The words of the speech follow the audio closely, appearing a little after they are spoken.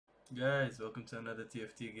Guys, welcome to another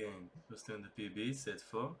TFT game. We're still in the PBE, set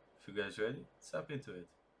 4. If you guys ready, let's hop into it.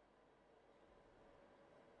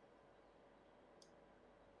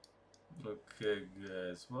 Okay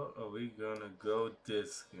guys, what are we gonna go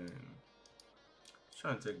this game?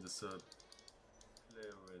 Try and take this up. Play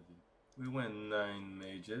already. We went 9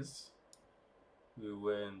 mages. We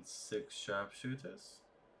went 6 sharpshooters.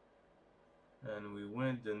 And we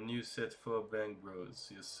went the new set 4 Bang Bros,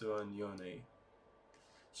 Yasuo and Yone.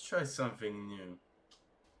 Let's try something new.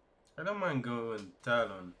 I don't mind going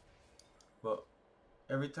Talon, but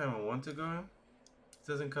every time I want to go in, it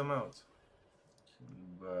doesn't come out.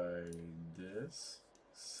 Buy this,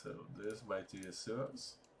 so this, buy 2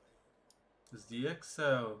 Yasuos. Does the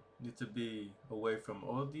exile need to be away from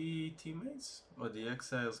all the teammates, or the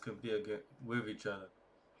exiles can be with each other?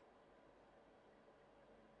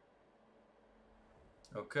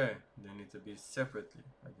 Okay, they need to be separately.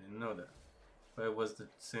 I didn't know that. But it was the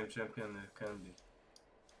same champion, it can be.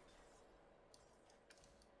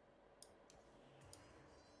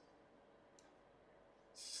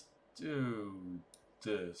 Let's do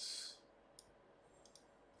this.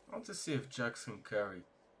 I want to see if Jax can carry.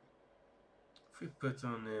 If we put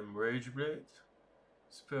on him Rage Blade,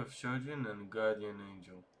 Spear of Children, and Guardian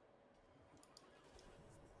Angel.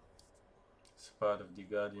 It's part of the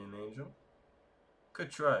Guardian Angel. Could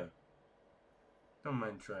try. Don't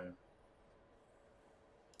mind trying.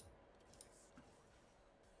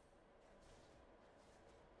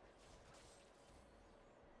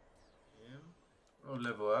 Or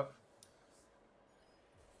level up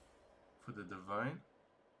for the Divine.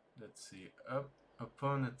 Let's see.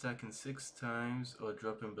 Upon attacking 6 times or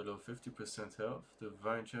dropping below 50% health,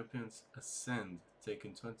 Divine champions ascend,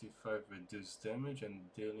 taking 25 reduced damage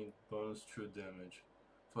and dealing bonus true damage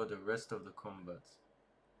for the rest of the combat.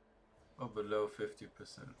 Or below 50%.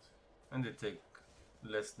 And they take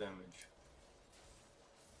less damage.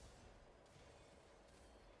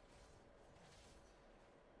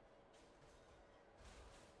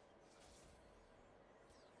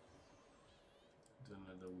 Do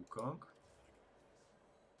another Wukong.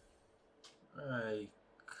 I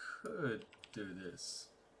could do this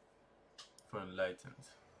for Enlightened.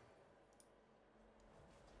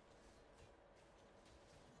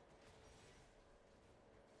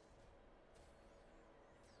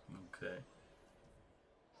 Okay.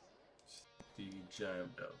 The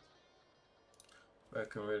giant belt. That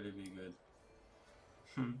can really be good.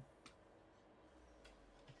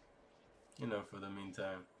 You know, for the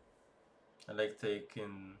meantime. I like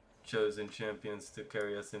taking chosen champions to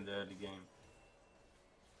carry us in the early game.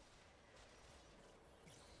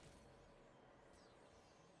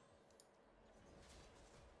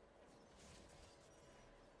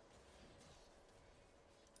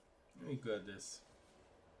 We got this.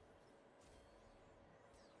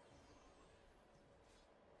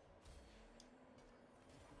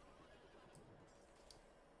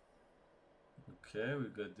 Okay, we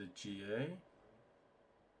got the GA.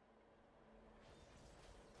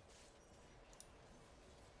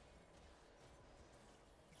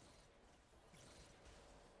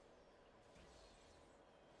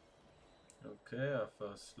 Okay, our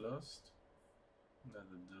first lost.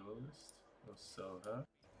 Another duelist. We'll sell her.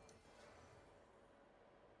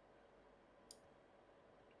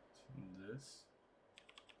 This.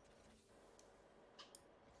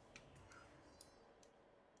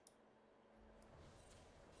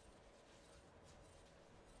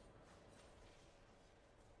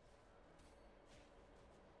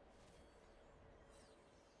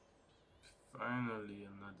 Finally,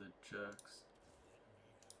 another Jax.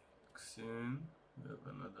 Soon, we have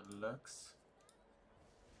another Lux.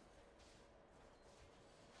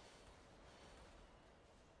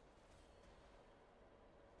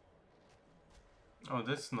 Oh,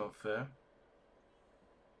 that's not fair.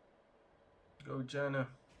 Go, Jana.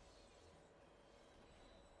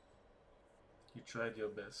 You tried your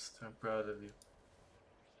best. I'm proud of you.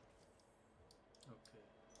 Okay.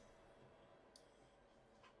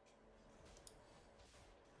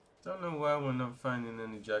 Don't know why we're not finding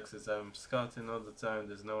any Jaxes. I'm scouting all the time.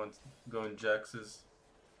 There's no one going Jaxes.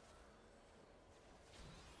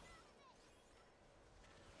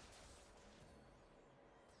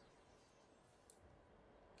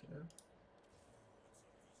 Okay.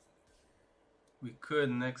 We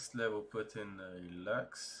could next level put in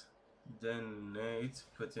Lux. Then Nate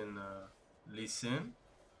put in Lee Sin.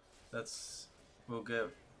 We'll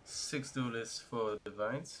get 6 duelists for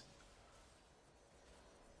Divines.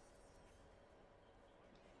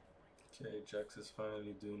 Okay, Jax is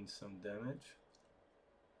finally doing some damage.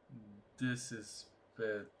 This is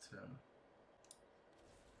better.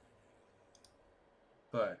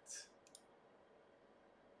 but,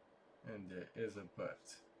 and there is a but,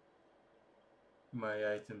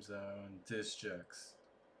 my items are on this jacks.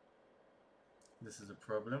 This is a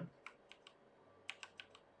problem.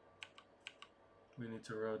 We need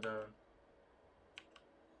to roll down.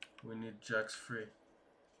 We need jacks free.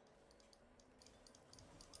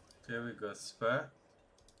 There we go, spot.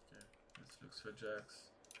 Okay, let's look for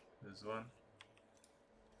jacks. There's one.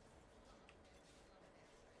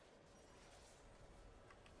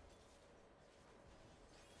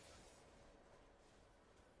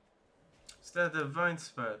 Is that the vine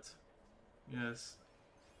spot? Yes.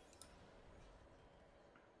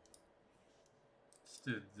 Let's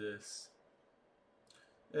do this.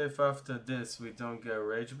 If after this we don't get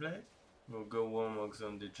Rage Blade, we'll go Warmogs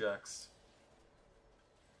on the jacks.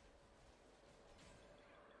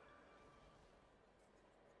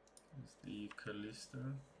 There's the Callisto.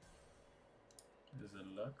 There's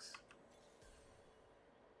a Lux.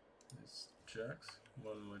 There's jacks.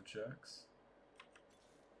 One more jacks.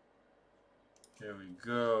 Here we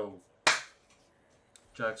go.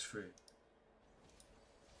 Jacks free.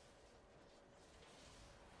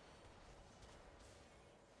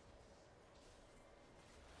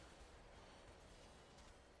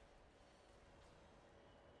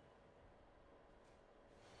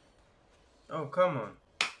 Oh, come on.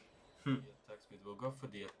 Attack speed. We'll go for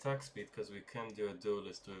the attack speed because we can do a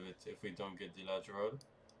duelist with it if we don't get the large road.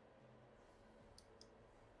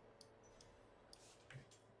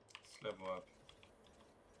 Let's level up.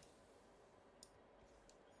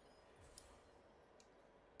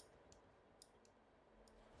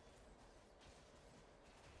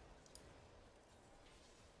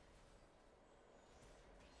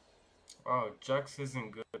 Oh, Jax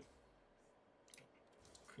isn't good.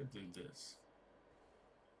 Could do this.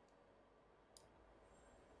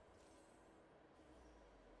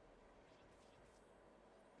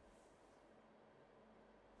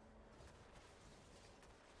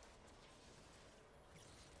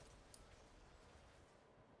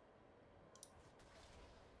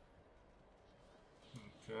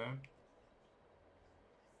 Okay.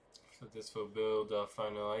 So this will build our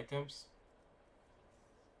final items.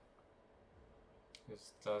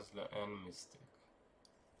 It's Dazzler and Mystic.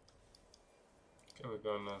 Okay, we're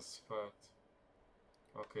going to spot.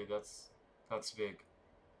 Okay, that's big.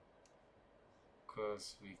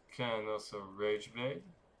 Because we can also Rage Blade.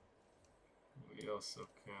 We also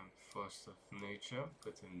can Force of Nature,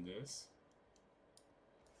 put in this.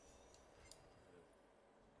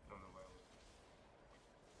 I don't know why.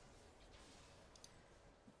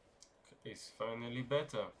 Okay, it's finally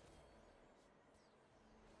better.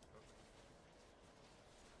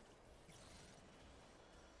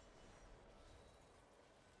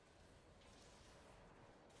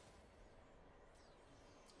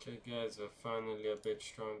 Okay guys, we're finally a bit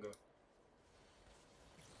stronger.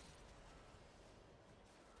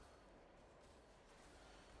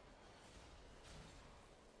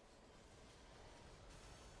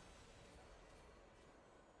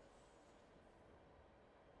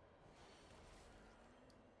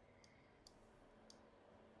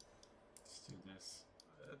 Let's do this.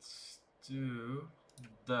 Let's do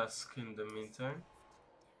Dusk in the meantime.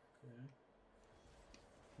 Okay.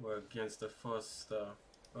 We're against the 4-star.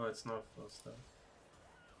 Oh, it's not 4-star.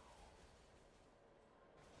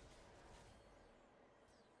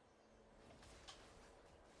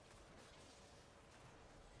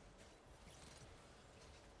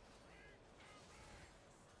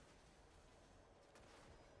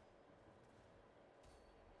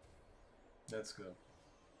 Let's go.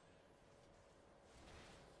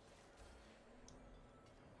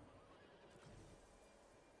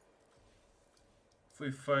 If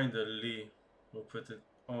we find a Lee, we'll put it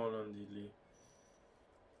all on the Lee.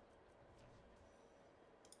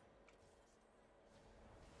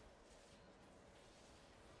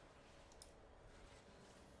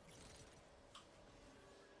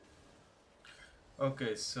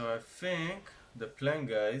 Okay, so I think the plan,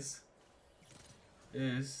 guys,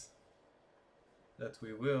 is that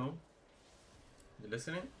we will, you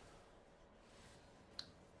listening?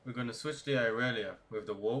 We're gonna switch the Irelia with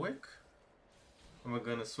the Warwick, and we're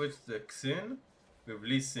gonna switch the Xin with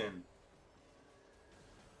Lee Sin.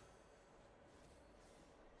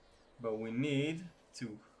 But we need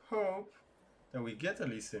to hope that we get a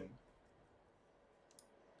Lee Sin.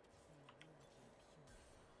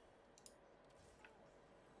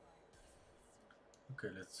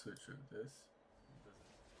 Okay, let's switch with this.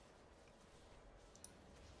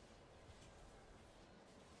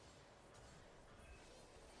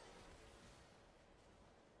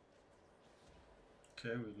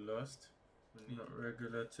 Okay, we lost. We're not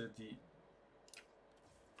regular to the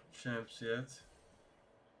champs yet.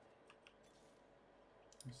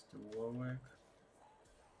 Mr. Warwick.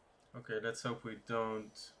 Okay, let's hope we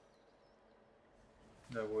don't.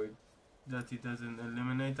 That he doesn't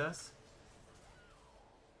eliminate us.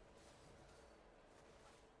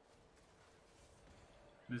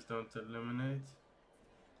 Please don't eliminate.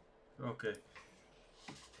 Okay.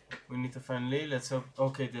 We need to find Lee. Let's hope.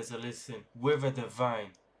 Okay, there's a listen. With a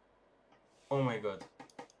divine. Oh my god.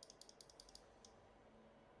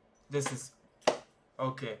 This is.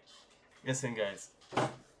 Okay. Listen, guys.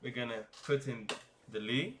 We're gonna put in the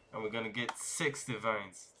Lee and we're gonna get 6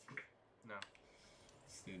 divines. Now,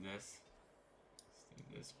 let's do this. Let's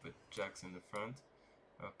do this. Put Jax in the front.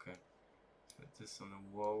 Okay. Put this on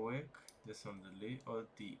the Warwick. This on the Lee. All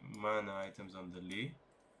the mana items on the Lee.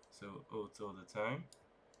 So ult all the time.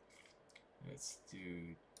 Let's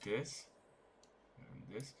do this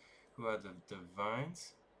and this. Who are the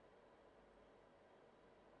divines?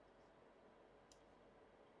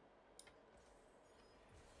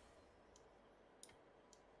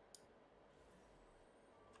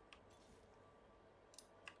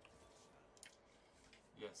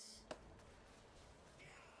 Yes.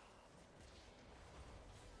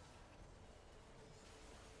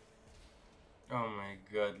 Oh my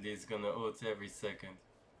god, Lee's gonna ult every second.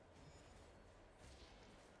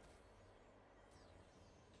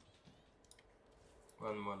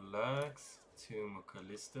 One more Lux, 2 more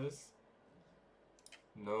Callistas,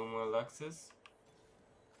 no more Luxes,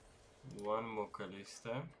 1 more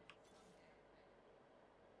Callista,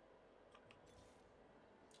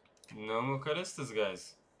 no more Callistas,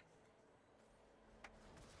 guys.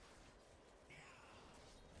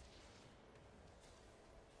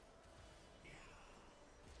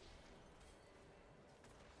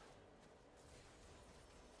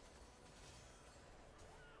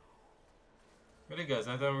 Really, guys,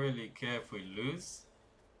 I don't really care if we lose.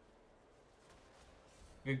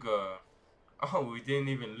 We got... Oh, we didn't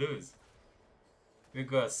even lose. We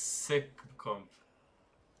got a sick comp.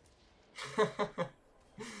 Don't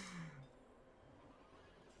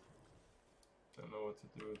know what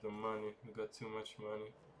to do with the money. We got too much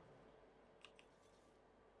money.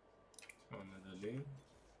 Find another lead.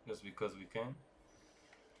 Just because we can.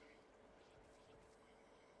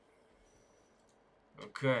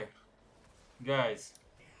 Okay. Guys,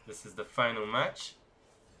 this is the final match.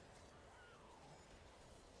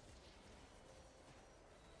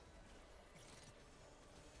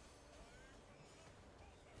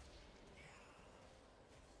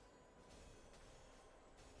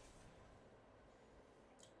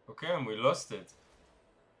 Okay, and we lost it.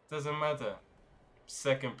 Doesn't matter.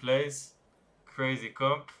 Second place. Crazy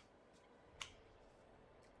comp.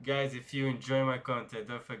 Guys, if you enjoy my content,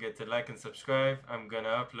 don't forget to like and subscribe. I'm gonna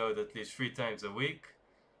upload at least 3 times a week.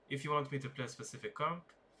 If you want me to play a specific comp,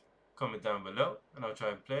 comment down below and I'll try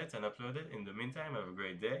and play it and upload it. In the meantime, have a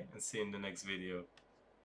great day and see you in the next video.